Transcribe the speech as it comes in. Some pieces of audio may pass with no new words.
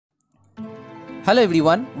Hello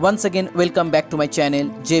everyone, once again welcome back to my channel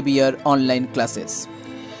JBR Online Classes.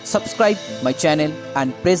 Subscribe my channel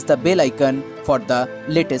and press the bell icon for the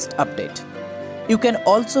latest update. You can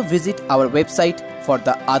also visit our website for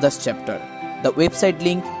the others chapter. The website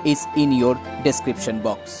link is in your description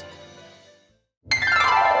box.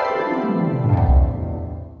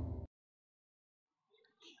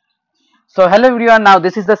 So hello everyone, now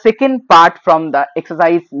this is the second part from the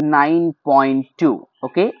exercise 9.2.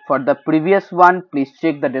 Okay, for the previous one please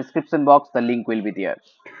check the description box, the link will be there.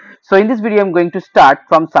 So in this video I'm going to start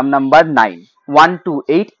from sum number 9, 1 to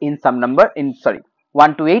 8 in sum number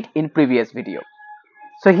 1 to 8 in previous video.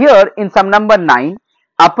 So here in sum number 9,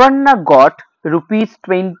 Aparna got rupees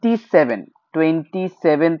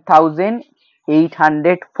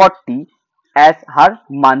 27,840 as her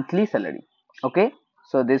monthly salary. Okay,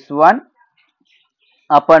 so this one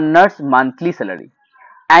Aparna's monthly salary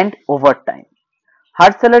and overtime.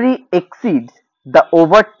 Her salary exceeds the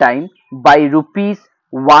overtime by rupees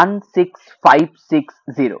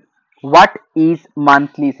 16,560. What is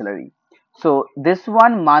monthly salary? So this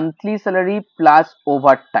one monthly salary plus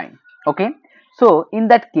overtime. Okay. So in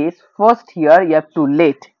that case, first here you have to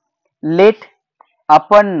let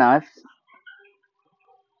Aparna's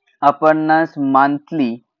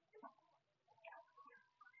monthly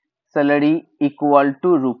salary equal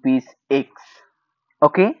to rupees X.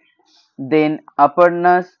 Okay, then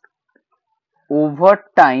Aparna's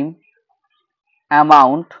overtime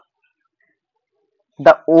amount,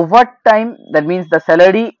 the overtime, that means the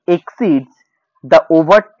salary exceeds the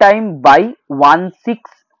overtime by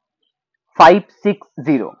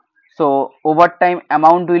 16,560. So overtime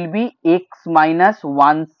amount will be X minus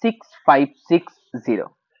 16,560.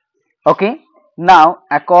 Okay, now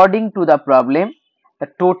according to the problem, the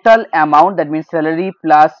total amount, that means salary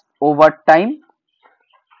plus overtime,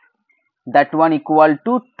 that one equal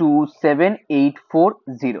to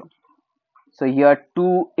 27,840. So here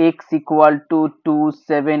 2x equal to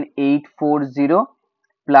 27,840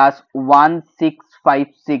 plus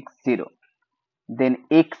 16,560. Then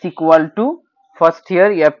x equal to, first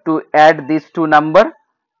here you have to add these two number.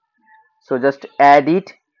 So just add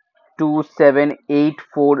it,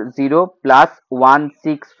 27,840 plus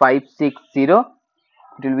 16,560.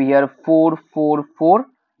 It will be here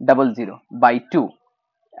 44400 by 2.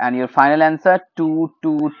 And your final answer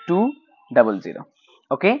 22200.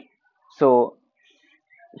 Okay, so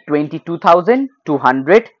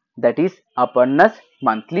 22,200, that is Aparna's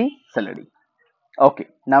monthly salary. Okay,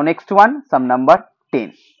 now next one, sum number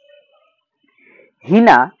 10.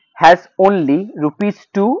 Hina has only rupees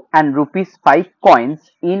 2 and rupees 5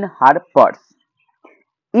 coins in her purse.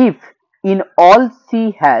 If in all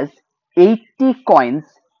she has 80 coins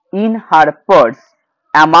in her purse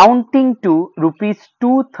amounting to rupees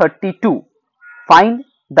 232, find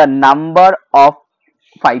the number of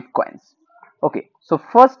 5 coins. Okay, so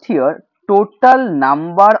first here total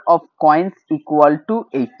number of coins equal to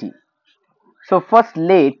 80. So first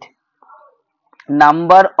let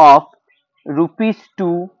number of rupees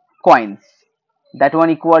 2 coins, that one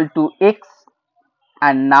equal to X,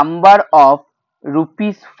 and number of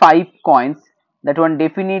rupees 5 coins, that one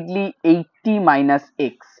definitely 80 minus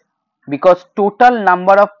X, because total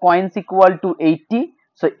number of coins equal to 80.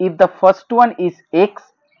 So if the first one is X,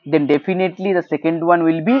 then definitely the second one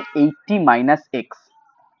will be 80 minus X.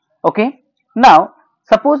 Okay, now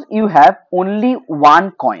suppose you have only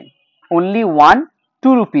one coin, only one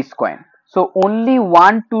 2 rupees coin. So only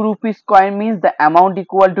one 2 rupees coin means the amount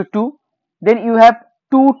equal to 2. Then you have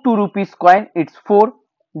two 2 rupees coin, it's 4.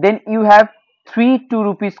 Then you have 3 2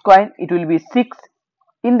 rupees coin, it will be 6.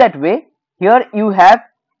 In that way, here you have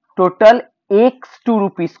total X 2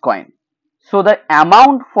 rupees coin. So the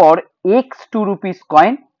amount for X 2 rupees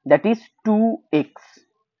coin, that is 2x.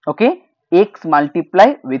 Okay, X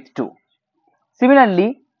multiply with 2.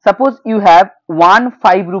 Similarly, suppose you have one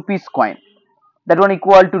 5 rupees coin, that one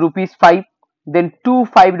equal to rupees 5. Then two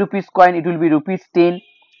 5 rupees coin, it will be rupees 10.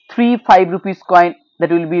 Three 5 rupees coin,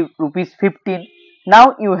 that will be rupees 15.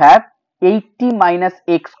 Now you have 80 minus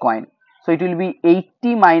X coin. So it will be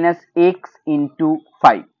 80 minus X into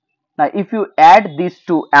 5. Now if you add these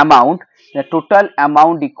two amount, the total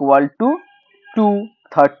amount equal to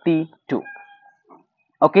 232.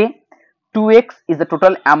 Okay, 2x is the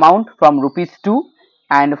total amount from rupees 2,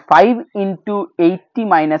 and 5 into 80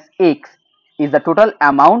 minus x is the total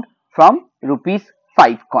amount from rupees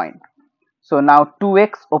 5 coin. So now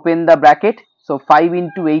 2x, open the bracket. So 5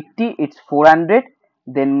 into 80, it's 400.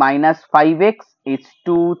 Then minus 5x, it's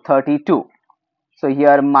 232. So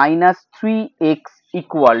here minus 3x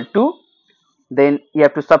equal to, then you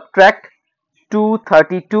have to subtract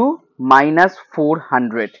 232 minus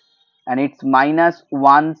 400. and it's minus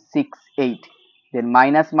 168. Then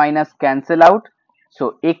minus minus cancel out.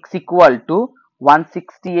 So x equal to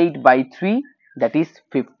 168 by 3, that is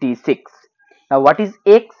 56. Now what is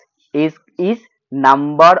x? Is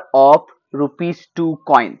number of rupees 2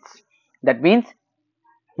 coins. That means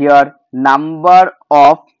here number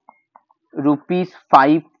of rupees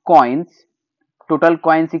 5 coins, total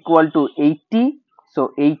coins equal to 80.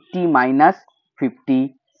 So 80 minus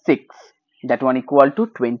 56, that one equal to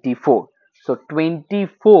 24. So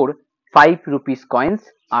 24 5 rupees coins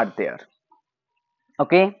are there.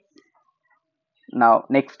 Okay. Now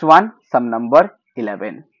next one, sum number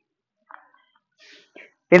 11.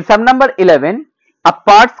 In sum number 11, a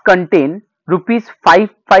parts contain rupees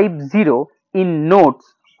 550 in notes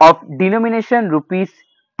of denomination rupees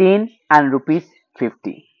 10 and rupees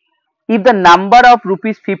 50. If the number of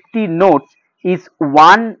rupees 50 notes is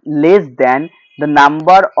 1 less than the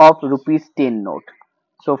number of rupees 10 note.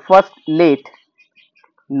 So first let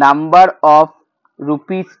number of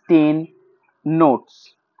rupees 10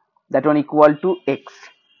 notes, that one equal to x.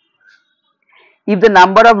 If the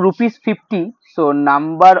number of rupees 50, so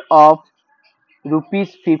number of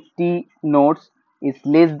rupees 50 notes is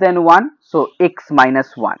less than 1, so x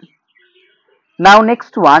minus 1. Now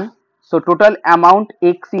next one, so total amount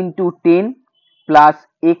x into 10 plus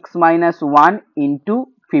x minus 1 into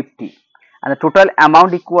 50, and the total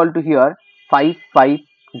amount equal to here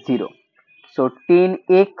 550. So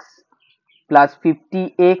 10x plus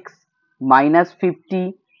 50x minus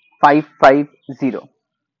 50, 550.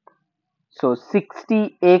 So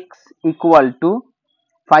 60x equal to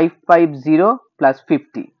 550 plus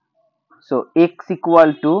 50. So x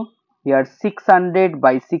equal to here 600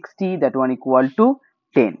 by 60, that one equal to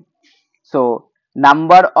 10. So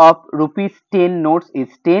number of rupees 10 notes is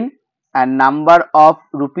 10, and number of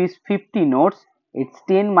rupees 50 notes, it's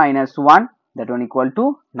 10 minus 1, that one equal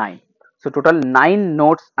to 9. So total 9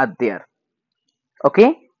 notes are there.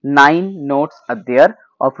 Okay, 9 notes are there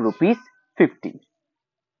of rupees 50.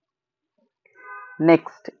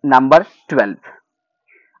 Next, number 12.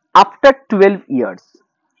 After 12 years,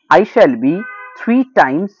 I shall be 3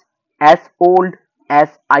 times as old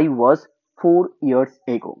as I was 4 years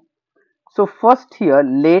ago. So first here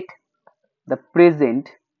let the present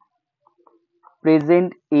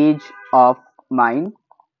age of mine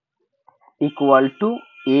equal to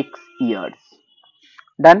x years.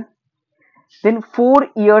 Done. Then 4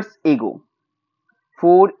 years ago,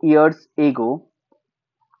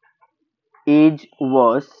 age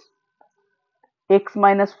was x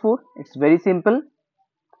minus 4. It's very simple.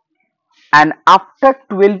 And after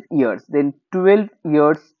 12 years, then 12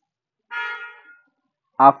 years,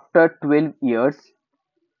 after 12 years,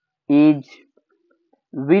 age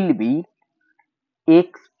will be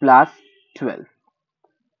x plus 12.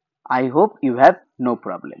 I hope you have no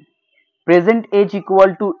problem. Present age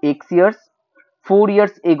equal to x years. 4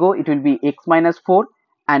 years ago it will be x minus 4,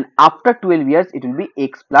 and after 12 years it will be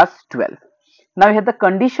x plus 12. Now here the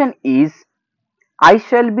condition is I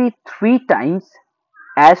shall be 3 times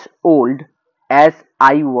as old as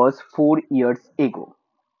I was 4 years ago.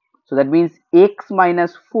 So that means x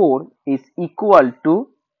minus 4 is equal to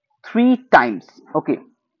 3 times. Okay,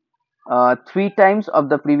 3 times of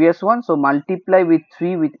the previous one. So multiply with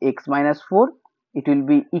 3 with x minus 4, it will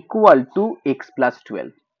be equal to x plus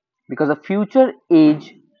 12, because the future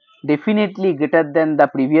age definitely greater than the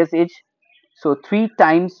previous age. So 3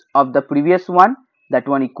 times of the previous one, that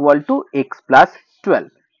one equal to x plus 12.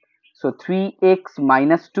 So 3x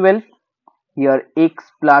minus 12, here x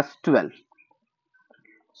plus 12.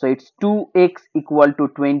 So it's 2x equal to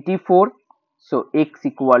 24. So x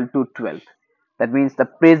equal to 12. That means the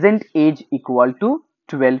present age equal to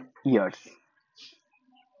 12 years.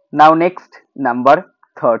 Now next, number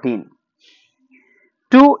 13.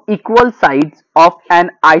 Two equal sides of an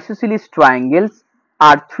isosceles triangle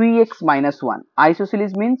are 3x minus 1.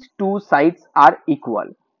 Isosceles means two sides are equal.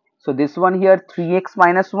 So this one here 3x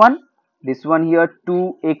minus 1, this one here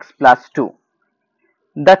 2x plus 2.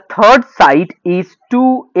 The third side is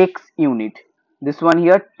 2x unit. This one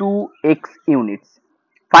here 2x units.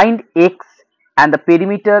 Find x and the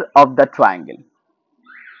perimeter of the triangle.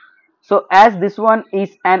 So as this one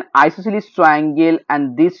is an isosceles triangle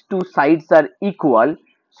and these two sides are equal,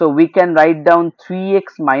 so we can write down 3x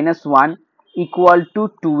minus 1 equal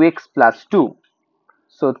to 2x plus 2.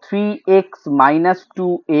 So 3x minus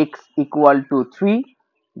 2x equal to 3.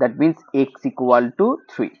 That means x equal to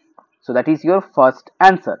 3. So that is your first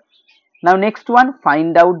answer. Now next one,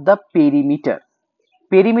 find out the perimeter.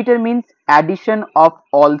 Perimeter means addition of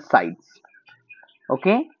all sides.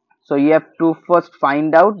 Okay. So you have to first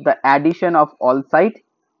find out the addition of all sides.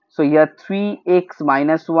 So here 3x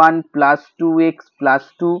minus 1 plus 2x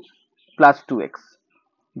plus 2 plus 2x.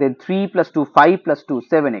 Then 3 plus 2, 5 plus 2,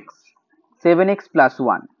 7x. 7x plus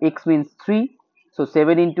 1. X means 3. So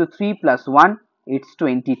 7 into 3 plus 1, it's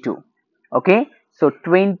 22. Okay. So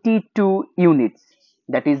 22 units.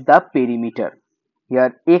 That is the perimeter.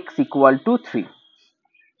 Here x equal to 3.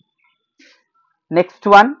 Next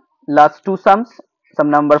one, last two sums, sum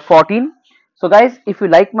number 14. So guys, if you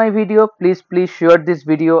like my video, please share this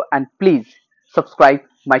video and please subscribe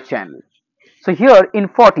my channel. So here in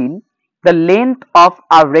 14, the length of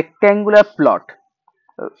a rectangular plot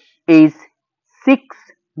is 6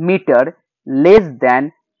 meter less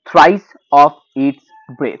than thrice of its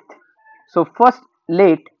breadth. So first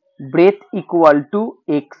let breadth equal to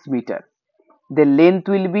x meter. The length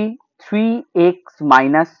will be 3x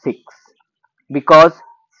minus 6 because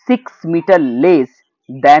 6 meter less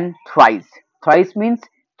than thrice. Thrice means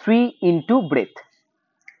 3 into breadth.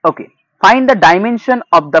 Okay. Find the dimension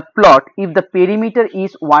of the plot if the perimeter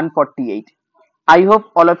is 148. I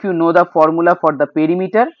hope all of you know the formula for the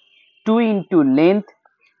perimeter. 2 into length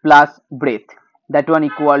plus breadth. That one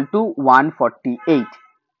equal to 148.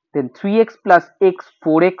 Then 3x plus x,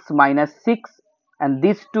 4x minus 6, and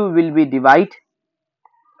these two will be divided.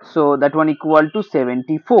 So that one equal to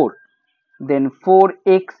 74. Then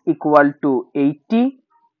 4x equal to 80.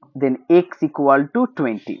 Then x equal to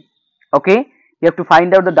 20. Okay, you have to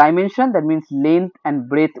find out the dimension, that means length and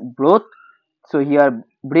breadth both. So here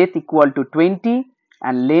breadth equal to 20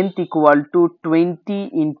 and length equal to 20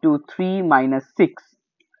 into 3 minus 6.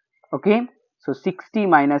 Okay, so 60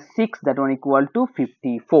 minus 6, that one equal to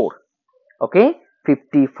 54. Okay,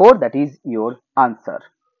 54, that is your answer.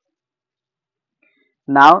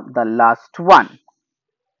 Now the last one.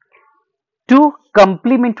 Two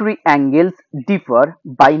complementary angles differ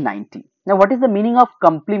by 90. Now what is the meaning of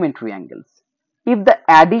complementary angles? If the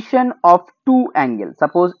addition of two angles,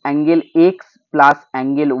 suppose angle x plus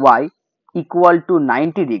angle y equal to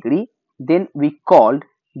 90 degree, then we called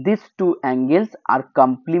these two angles are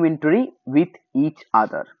complementary with each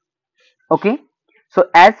other. Okay, so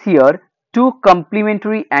as here two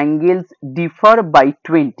complementary angles differ by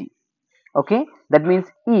 20. Okay, that means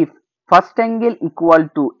if first angle equal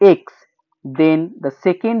to x, then the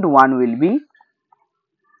second one will be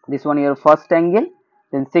this one here, first angle,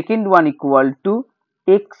 then second one equal to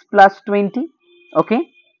x plus 20. Okay,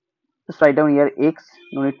 just write down here x,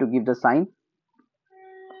 no need to give the sign.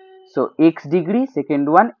 So x degree, second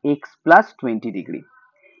one x plus 20 degree.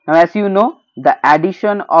 Now as you know, the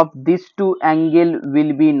addition of these two angle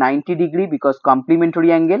will be 90 degree because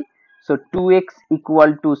complementary angle. So 2x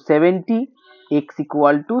equal to 70, x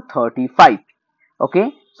equal to 35.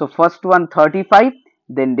 Okay, so first one 35,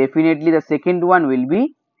 then definitely the second one will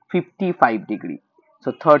be 55 degree.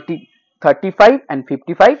 So 35 and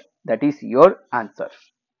 55, that is your answer.